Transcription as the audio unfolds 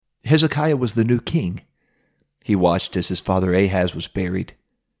Hezekiah was the new king. He watched as his father Ahaz was buried.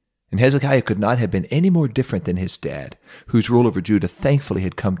 And Hezekiah could not have been any more different than his dad, whose rule over Judah thankfully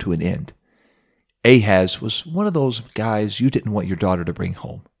had come to an end. Ahaz was one of those guys you didn't want your daughter to bring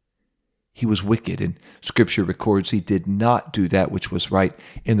home. He was wicked, and Scripture records he did not do that which was right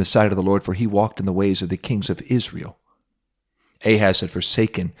in the sight of the Lord, for he walked in the ways of the kings of Israel. Ahaz had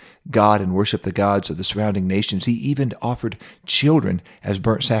forsaken God and worshipped the gods of the surrounding nations. He even offered children as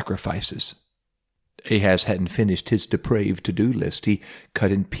burnt sacrifices. Ahaz hadn't finished his depraved to-do list. He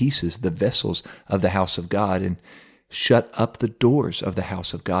cut in pieces the vessels of the house of God and shut up the doors of the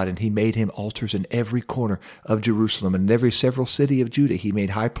house of God, and he made him altars in every corner of Jerusalem, and in every several city of Judah he made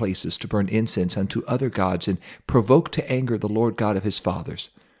high places to burn incense unto other gods, and provoked to anger the Lord God of his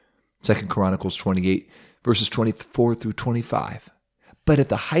fathers. 2 Chronicles 28, verses 24 through 25. But at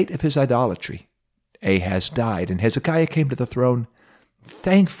the height of his idolatry, Ahaz died, and Hezekiah came to the throne.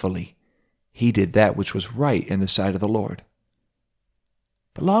 Thankfully, he did that which was right in the sight of the Lord.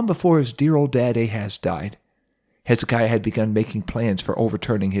 But long before his dear old dad Ahaz died, Hezekiah had begun making plans for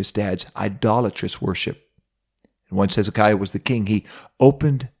overturning his dad's idolatrous worship. And once Hezekiah was the king, he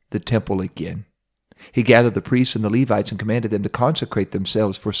opened the temple again. He gathered the priests and the Levites and commanded them to consecrate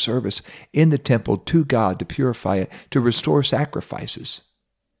themselves for service in the temple to God, to purify it, to restore sacrifices.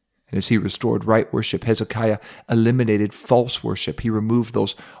 And as he restored right worship, Hezekiah eliminated false worship. He removed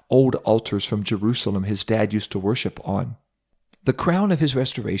those old altars from Jerusalem his dad used to worship on. The crown of his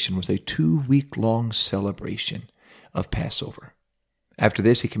restoration was a 2-week-long celebration of Passover. After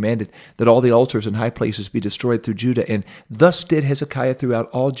this, he commanded that all the altars and high places be destroyed through Judah, and thus did Hezekiah throughout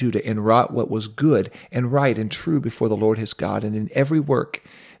all Judah, and wrought what was good and right and true before the Lord his God, and in every work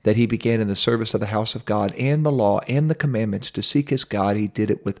that he began in the service of the house of God, and the law and the commandments to seek his God, he did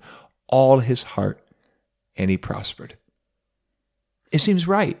it with all his heart, and he prospered. It seems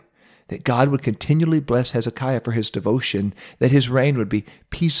right that God would continually bless Hezekiah for his devotion, that his reign would be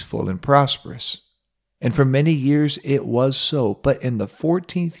peaceful and prosperous. And for many years it was so. But in the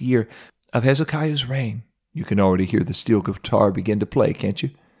 14th year of Hezekiah's reign, you can already hear the steel guitar begin to play, can't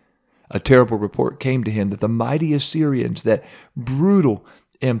you? A terrible report came to him that the mighty Assyrians, that brutal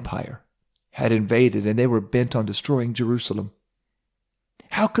empire, had invaded, and they were bent on destroying Jerusalem.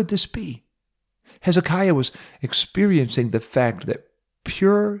 How could this be? Hezekiah was experiencing the fact that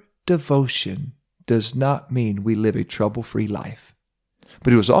pure devotion does not mean we live a trouble-free life.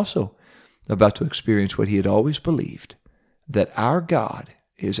 But he was also about to experience what he had always believed, that our God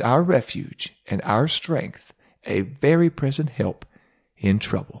is our refuge and our strength, a very present help in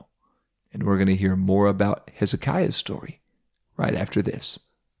trouble. And we're going to hear more about Hezekiah's story right after this.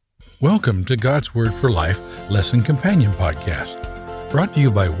 Welcome to God's Word for Life Lesson Companion Podcast, brought to you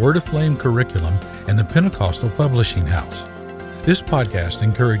by Word Aflame Curriculum and the Pentecostal Publishing House. This podcast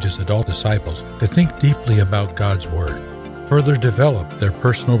encourages adult disciples to think deeply about God's Word, further develop their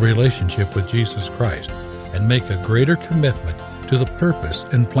personal relationship with Jesus Christ, and make a greater commitment to the purpose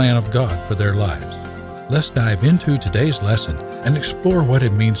and plan of God for their lives. Let's dive into today's lesson and explore what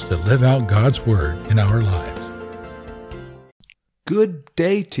it means to live out God's Word in our lives. Good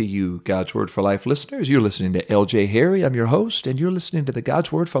day to you, God's Word for Life listeners. You're listening to L.J. Harry. I'm your host, and you're listening to the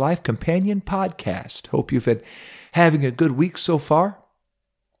God's Word for Life Companion Podcast. Hope you've been having a good week so far.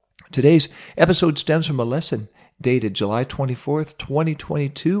 Today's episode stems from a lesson dated July 24th,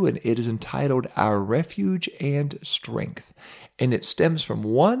 2022, and it is entitled Our Refuge and Strength. And it stems from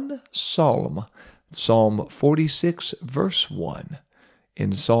one psalm, Psalm 46, verse 1.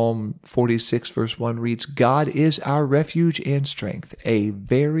 In Psalm 46, verse 1 reads, God is our refuge and strength, a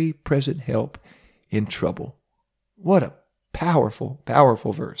very present help in trouble. What a powerful,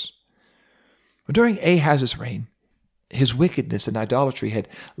 powerful verse. During Ahaz's reign, his wickedness and idolatry had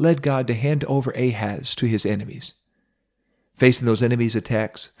led God to hand over Ahaz to his enemies. Facing those enemies'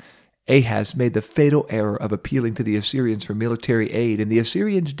 attacks, Ahaz made the fatal error of appealing to the Assyrians for military aid, and the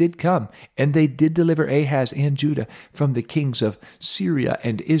Assyrians did come, and they did deliver Ahaz and Judah from the kings of Syria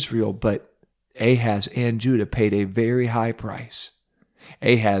and Israel, but Ahaz and Judah paid a very high price.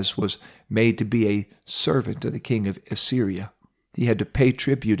 Ahaz was made to be a servant of the king of Assyria. He had to pay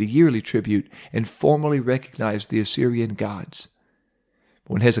tribute, a yearly tribute, and formally recognize the Assyrian gods.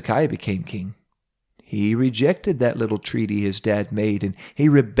 But when Hezekiah became king, he rejected that little treaty his dad made, and he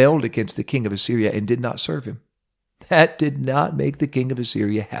rebelled against the king of Assyria and did not serve him. That did not make the king of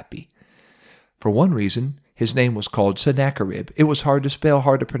Assyria happy. For one reason, his name was called Sennacherib. It was hard to spell,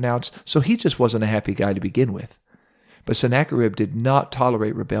 hard to pronounce, so he just wasn't a happy guy to begin with. But Sennacherib did not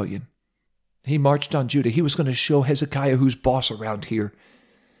tolerate rebellion. He marched on Judah. He was going to show Hezekiah who's boss around here.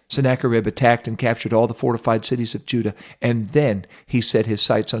 Sennacherib attacked and captured all the fortified cities of Judah, and then he set his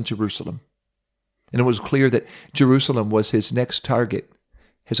sights on Jerusalem. And it was clear that Jerusalem was his next target.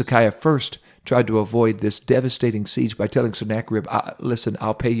 Hezekiah first tried to avoid this devastating siege by telling Sennacherib, listen,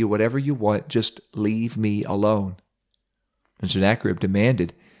 I'll pay you whatever you want, just leave me alone. And Sennacherib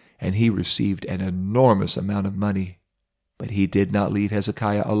demanded, and he received an enormous amount of money. But he did not leave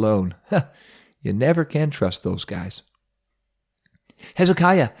Hezekiah alone. You never can trust those guys.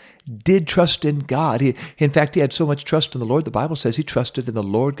 Hezekiah did trust in God. In fact, he had so much trust in the Lord, the Bible says he trusted in the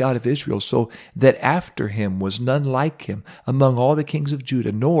Lord God of Israel, so that after him was none like him among all the kings of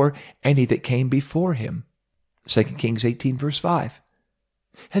Judah, nor any that came before him. 2 Kings 18, verse 5.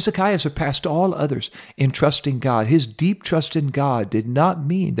 Hezekiah surpassed all others in trusting God. His deep trust in God did not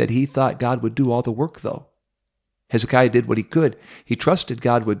mean that he thought God would do all the work, though. Hezekiah did what he could. He trusted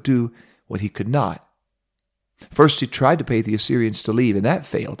God would do what he could not. First, he tried to pay the Assyrians to leave, and that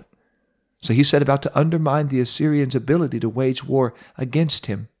failed. So he set about to undermine the Assyrians' ability to wage war against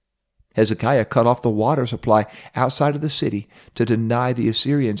him. Hezekiah cut off the water supply outside of the city to deny the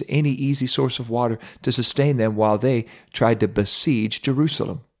Assyrians any easy source of water to sustain them while they tried to besiege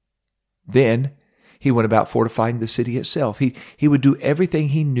Jerusalem. Then he went about fortifying the city itself. He would do everything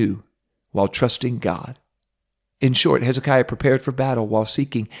he knew while trusting God. In short, Hezekiah prepared for battle while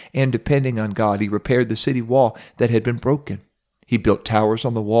seeking and depending on God. He repaired the city wall that had been broken. He built towers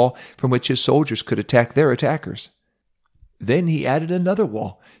on the wall from which his soldiers could attack their attackers. Then he added another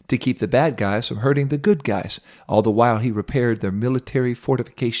wall to keep the bad guys from hurting the good guys. All the while he repaired their military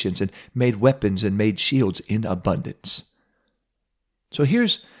fortifications and made weapons and made shields in abundance. So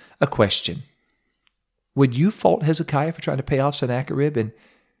here's a question. Would you fault Hezekiah for trying to pay off Sennacherib, and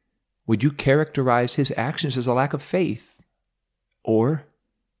would you characterize his actions as a lack of faith? Or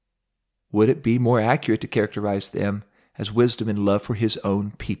would it be more accurate to characterize them as wisdom and love for his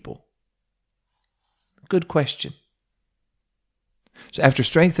own people? Good question. So after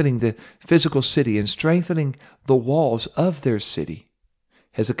strengthening the physical city and strengthening the walls of their city,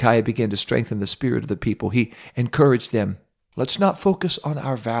 Hezekiah began to strengthen the spirit of the people. He encouraged them, let's not focus on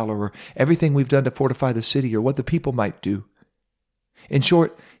our valor or everything we've done to fortify the city or what the people might do. In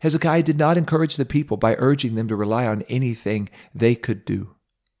short, Hezekiah did not encourage the people by urging them to rely on anything they could do.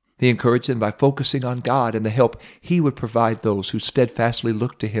 He encouraged them by focusing on God and the help he would provide those who steadfastly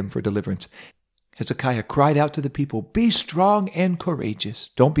looked to him for deliverance. Hezekiah cried out to the people, be strong and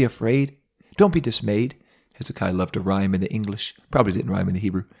courageous. Don't be afraid. Don't be dismayed. Hezekiah loved to rhyme in the English. Probably didn't rhyme in the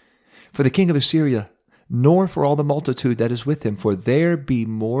Hebrew. For the king of Assyria, nor for all the multitude that is with him, for there be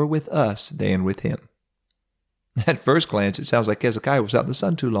more with us than with him. At first glance, it sounds like Hezekiah was out in the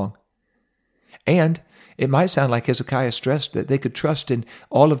sun too long. And it might sound like Hezekiah stressed that they could trust in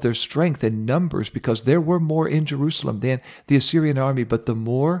all of their strength and numbers because there were more in Jerusalem than the Assyrian army, but the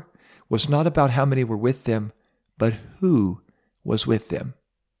more was not about how many were with them, but who was with them.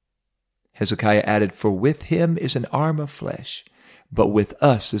 Hezekiah added, for with him is an arm of flesh, but with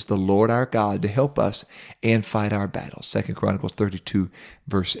us is the Lord our God to help us and fight our battles. 2 Chronicles 32,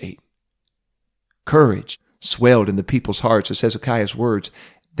 verse 8. Courage swelled in the people's hearts as Hezekiah's words,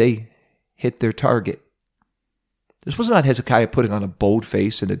 they hit their target. This was not Hezekiah putting on a bold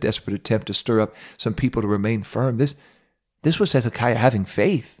face in a desperate attempt to stir up some people to remain firm. This was Hezekiah having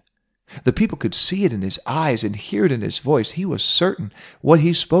faith. The people could see it in his eyes and hear it in his voice. He was certain what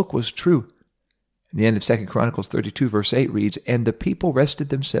he spoke was true. In the end of 2 Chronicles 32, verse 8 reads, and the people rested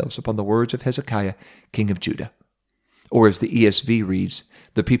themselves upon the words of Hezekiah, king of Judah. Or as the ESV reads,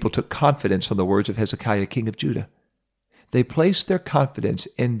 the people took confidence from the words of Hezekiah, king of Judah. They placed their confidence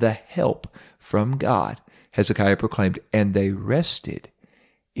in the help from God, Hezekiah proclaimed, and they rested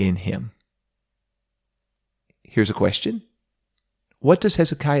in him. Here's a question. What does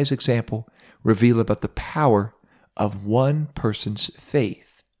Hezekiah's example reveal about the power of one person's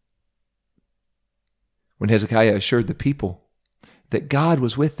faith? When Hezekiah assured the people that God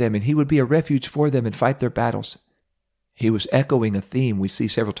was with them and he would be a refuge for them and fight their battles, he was echoing a theme we see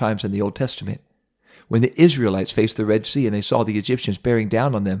several times in the Old Testament. When the Israelites faced the Red Sea and they saw the Egyptians bearing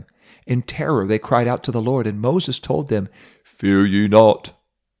down on them, in terror they cried out to the Lord, and Moses told them, fear ye not,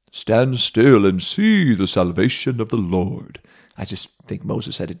 stand still and see the salvation of the Lord. I just think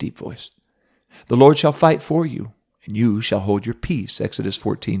Moses had a deep voice. The Lord shall fight for you, and you shall hold your peace. Exodus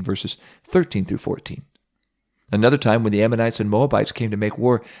 14, verses 13 through 14. Another time when the Ammonites and Moabites came to make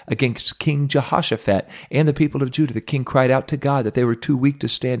war against King Jehoshaphat and the people of Judah, the king cried out to God that they were too weak to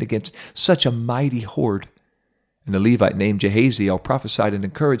stand against such a mighty horde. And the Levite named Jehaziel prophesied and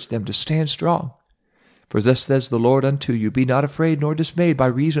encouraged them to stand strong. For thus says the Lord unto you, be not afraid nor dismayed by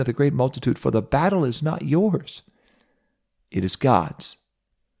reason of the great multitude, for the battle is not yours, it is God's.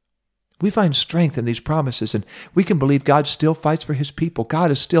 We find strength in these promises, and we can believe God still fights for his people.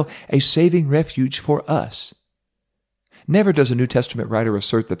 God is still a saving refuge for us. Never does a New Testament writer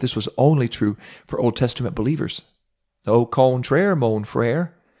assert that this was only true for Old Testament believers. Au contraire, mon frère.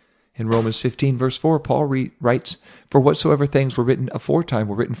 In Romans 15, verse 4, Paul writes, "For whatsoever things were written aforetime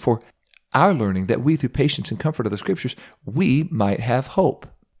were written for our learning, that we through patience and comfort of the Scriptures, we might have hope."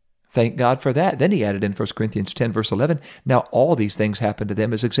 Thank God for that. Then he added in 1 Corinthians 10, verse 11, "Now all these things happened to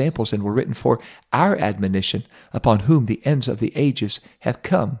them as examples and were written for our admonition, upon whom the ends of the ages have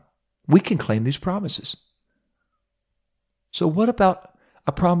come." We can claim these promises. So what about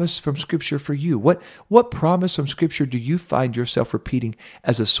a promise from Scripture for you? What promise from Scripture do you find yourself repeating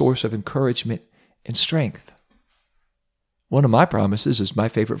as a source of encouragement and strength? One of my promises is my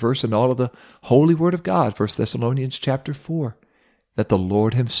favorite verse in all of the Holy Word of God, 1 Thessalonians chapter 4, that the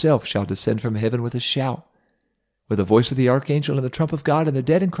Lord himself shall descend from heaven with a shout, with the voice of the archangel and the trump of God, and the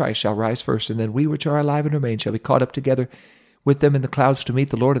dead in Christ shall rise first, and then we which are alive and remain shall be caught up together with them in the clouds to meet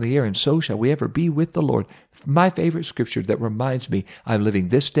the Lord in the air, and so shall we ever be with the Lord. My favorite scripture that reminds me I'm living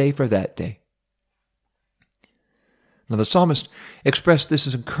this day for that day. Now the psalmist expressed this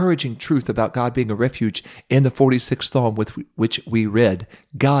as encouraging truth about God being a refuge in the 46th Psalm with which we read.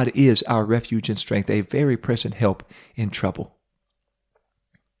 God is our refuge and strength, a very present help in trouble.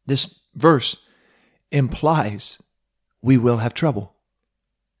 This verse implies we will have trouble.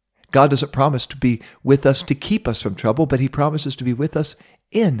 God doesn't promise to be with us to keep us from trouble, but he promises to be with us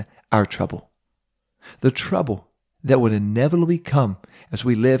in our trouble. The trouble that would inevitably come as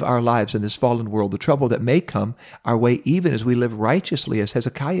we live our lives in this fallen world, the trouble that may come our way even as we live righteously as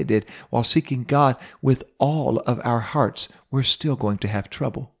Hezekiah did while seeking God with all of our hearts, we're still going to have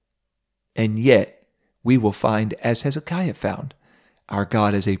trouble. And yet we will find, as Hezekiah found, our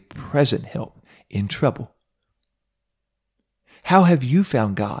God is a present help in trouble. How have you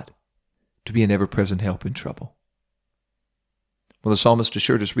found God to be an ever-present help in trouble? Well, the psalmist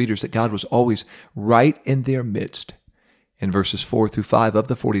assured his readers that God was always right in their midst. In verses 4 through 5 of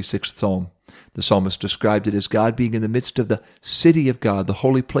the 46th Psalm, the psalmist described it as God being in the midst of the city of God, the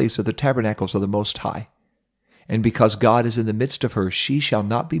holy place of the tabernacles of the Most High. And because God is in the midst of her, she shall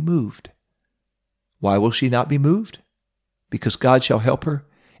not be moved. Why will she not be moved? Because God shall help her,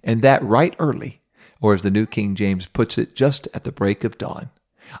 and that right early, or as the New King James puts it, just at the break of dawn.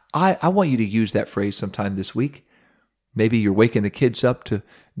 I want you to use that phrase sometime this week. Maybe you're waking the kids up to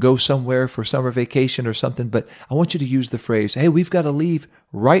go somewhere for summer vacation or something, but I want you to use the phrase, hey, we've got to leave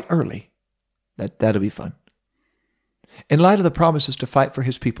right early. That'll be fun. In light of the promises to fight for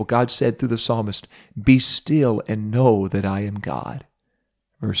his people, God said through the psalmist, "Be still and know that I am God."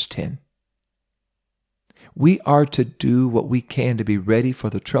 Verse 10. We are to do what we can to be ready for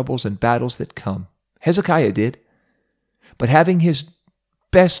the troubles and battles that come. Hezekiah did. But having his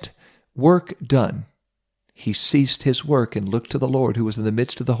best work done, he ceased his work and looked to the Lord who was in the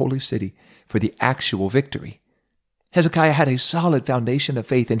midst of the holy city for the actual victory. Hezekiah had a solid foundation of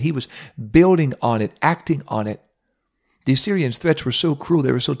faith, and he was building on it, acting on it. The Assyrians' threats were so cruel,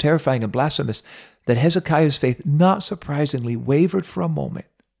 they were so terrifying and blasphemous, that Hezekiah's faith, not surprisingly, wavered for a moment.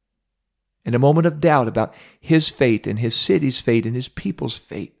 In a moment of doubt about his fate and his city's fate and his people's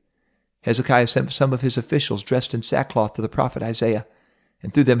fate, Hezekiah sent some of his officials dressed in sackcloth to the prophet Isaiah.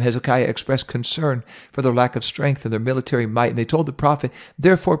 And through them Hezekiah expressed concern for their lack of strength and their military might. And they told the prophet,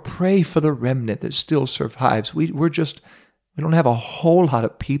 therefore pray for the remnant that still survives. We don't have a whole lot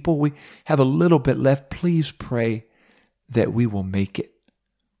of people. We have a little bit left. Please pray that we will make it.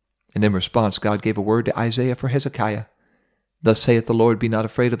 And in response, God gave a word to Isaiah for Hezekiah. Thus saith the Lord, be not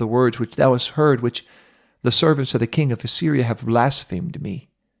afraid of the words which thou hast heard, which the servants of the king of Assyria have blasphemed me.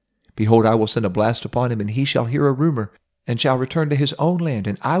 Behold, I will send a blast upon him, and he shall hear a rumor, and shall return to his own land,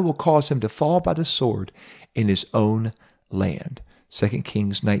 and I will cause him to fall by the sword in his own land. 2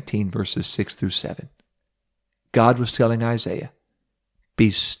 Kings 19, verses 6 through 7. God was telling Isaiah,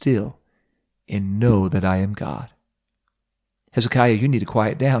 be still and know that I am God. Hezekiah, you need to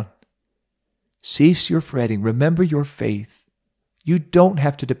quiet down. Cease your fretting. Remember your faith. You don't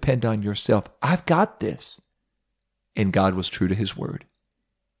have to depend on yourself. I've got this. And God was true to his word.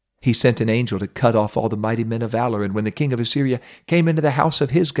 He sent an angel to cut off all the mighty men of valor, and when the king of Assyria came into the house of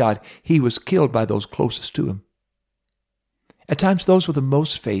his God, he was killed by those closest to him. At times, those with the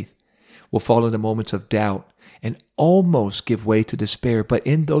most faith will fall into moments of doubt and almost give way to despair. But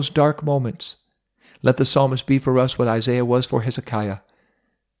in those dark moments, let the psalmist be for us what Isaiah was for Hezekiah,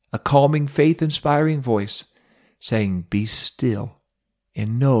 a calming, faith-inspiring voice saying, be still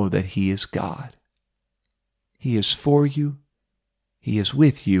and know that he is God. He is for you. He is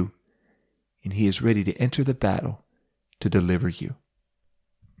with you, and he is ready to enter the battle to deliver you.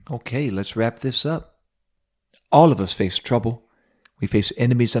 Okay, let's wrap this up. All of us face trouble. We face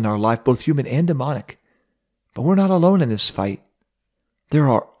enemies in our life, both human and demonic. But we're not alone in this fight. There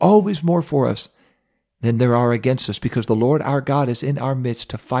are always more for us than there are against us, because the Lord our God is in our midst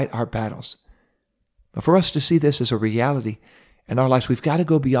to fight our battles. But for us to see this as a reality in our lives, we've got to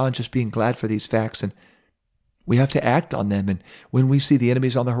go beyond just being glad for these facts, and we have to act on them. And when we see the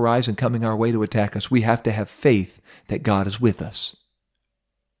enemies on the horizon coming our way to attack us, we have to have faith that God is with us.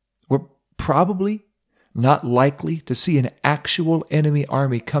 We're probably not likely to see an actual enemy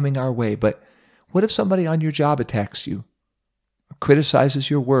army coming our way, but what if somebody on your job attacks you, or criticizes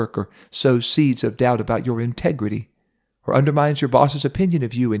your work, or sows seeds of doubt about your integrity, or undermines your boss's opinion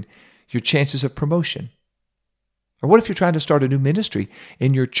of you and your chances of promotion? Or what if you're trying to start a new ministry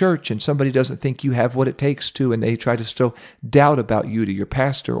in your church and somebody doesn't think you have what it takes to, and they try to sow doubt about you to your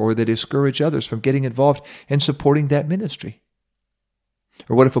pastor, or they discourage others from getting involved and supporting that ministry?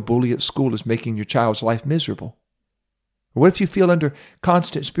 Or what if a bully at school is making your child's life miserable? Or what if you feel under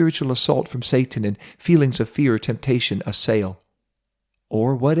constant spiritual assault from Satan and feelings of fear or temptation assail?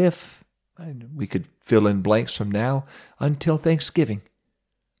 Or what if, we could fill in blanks from now until Thanksgiving.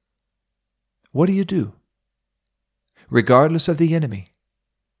 What do you do? Regardless of the enemy,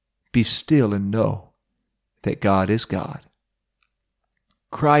 be still and know that God is God.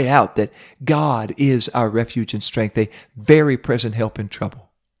 Cry out that God is our refuge and strength, a very present help in trouble.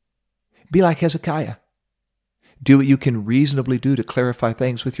 Be like Hezekiah. Do what you can reasonably do to clarify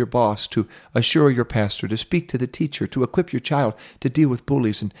things with your boss, to assure your pastor, to speak to the teacher, to equip your child to deal with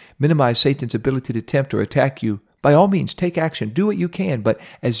bullies and minimize Satan's ability to tempt or attack you. By all means, take action. Do what you can, but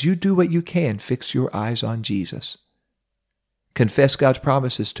as you do what you can, fix your eyes on Jesus. Confess God's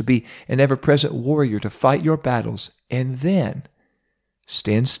promises to be an ever-present warrior to fight your battles, and then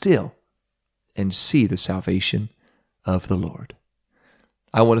stand still and see the salvation of the Lord.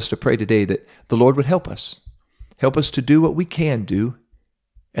 I want us to pray today that the Lord would help us to do what we can do,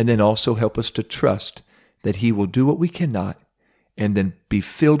 and then also help us to trust that He will do what we cannot, and then be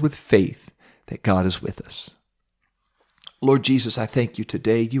filled with faith that God is with us. Lord Jesus, I thank You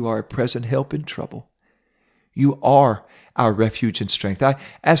today. You are a present help in trouble. You are our refuge and strength. I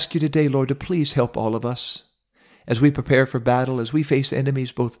ask You today, Lord, to please help all of us. As we prepare for battle, as we face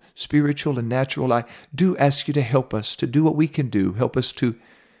enemies, both spiritual and natural, I do ask You to help us to do what we can do. Help us to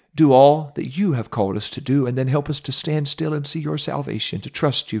do all that You have called us to do, and then help us to stand still and see Your salvation, to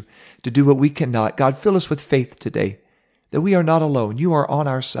trust You, to do what we cannot. God, fill us with faith today, that we are not alone. You are on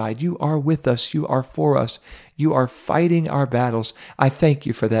our side. You are with us. You are for us. You are fighting our battles. I thank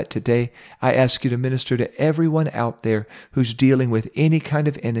You for that today. I ask You to minister to everyone out there who's dealing with any kind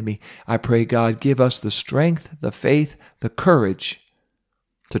of enemy. I pray, God, give us the strength, the faith, the courage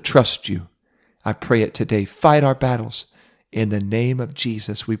to trust You. I pray it today. Fight our battles. In the name of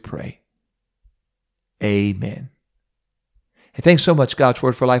Jesus, we pray. Amen. Hey, thanks so much, God's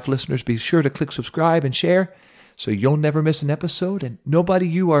Word for Life listeners. Be sure to click subscribe and share so you'll never miss an episode, and nobody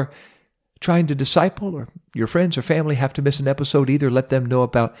you are trying to disciple or your friends or family have to miss an episode either. Let them know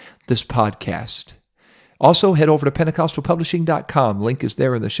about this podcast. Also, head over to PentecostalPublishing.com. Link is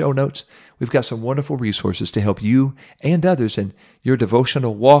there in the show notes. We've got some wonderful resources to help you and others in your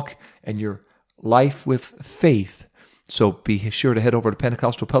devotional walk and your life with faith. So be sure to head over to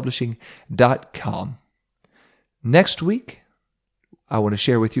PentecostalPublishing.com. Next week, I want to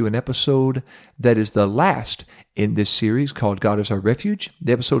share with you an episode that is the last in this series called God is Our Refuge.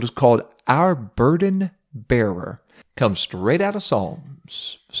 The episode is called Our Burden Bearer. Comes straight out of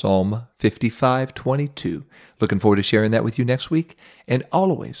Psalms, Psalm 55:22. Looking forward to sharing that with you next week, and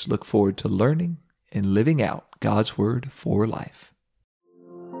always look forward to learning and living out God's Word for Life.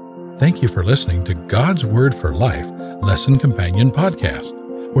 Thank you for listening to God's Word for Life Lesson Companion Podcast,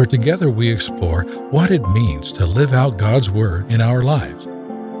 where together we explore what it means to live out God's Word in our lives.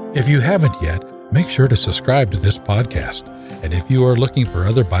 If you haven't yet, make sure to subscribe to this podcast. And if you are looking for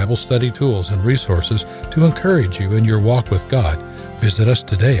other Bible study tools and resources to encourage you in your walk with God, visit us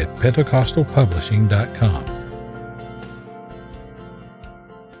today at PentecostalPublishing.com.